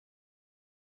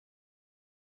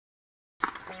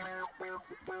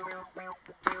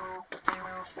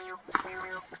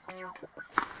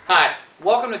Hi,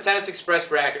 welcome to Tennis Express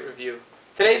Racket Review.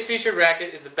 Today's featured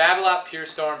racket is the Babolat Pure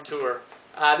Storm Tour.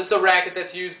 This is a racket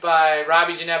that's used by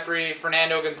Robbie Ginepri,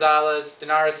 Fernando Gonzalez,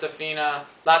 Dinara Safina.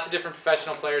 Lots of different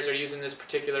professional players are using this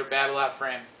particular Babolat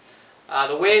frame.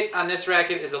 The weight on this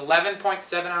racket is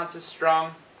 11.7 ounces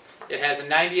strong. It has a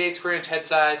 98 square inch head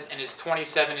size and is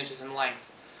 27 inches in length.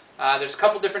 There's a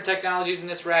couple different technologies in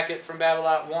this racket from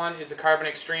Babolat. One is the Carbon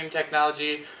Extreme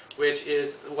technology, which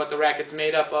is what the racket's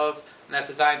made up of, and that's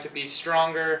designed to be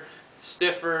stronger,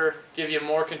 stiffer, give you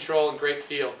more control and great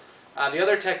feel. The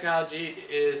other technology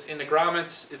is in the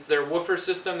grommets. It's their woofer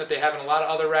system that they have in a lot of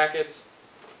other rackets,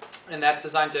 and that's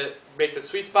designed to make the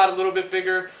sweet spot a little bit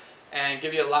bigger and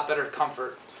give you a lot better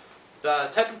comfort. The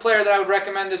type of player that I would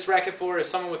recommend this racket for is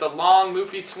someone with a long,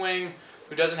 loopy swing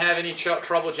who doesn't have any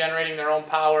trouble generating their own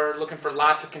power, looking for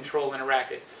lots of control in a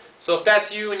racket. So if that's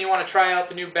you and you want to try out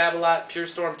the new Babolat Pure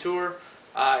Storm Tour,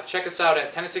 check us out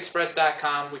at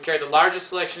tennisexpress.com. We carry the largest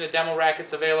selection of demo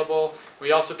rackets available.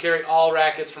 We also carry all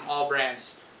rackets from all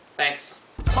brands. Thanks.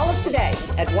 Call us today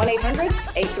at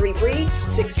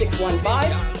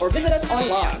 1-800-833-6615 or visit us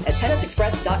online at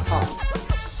tennisexpress.com.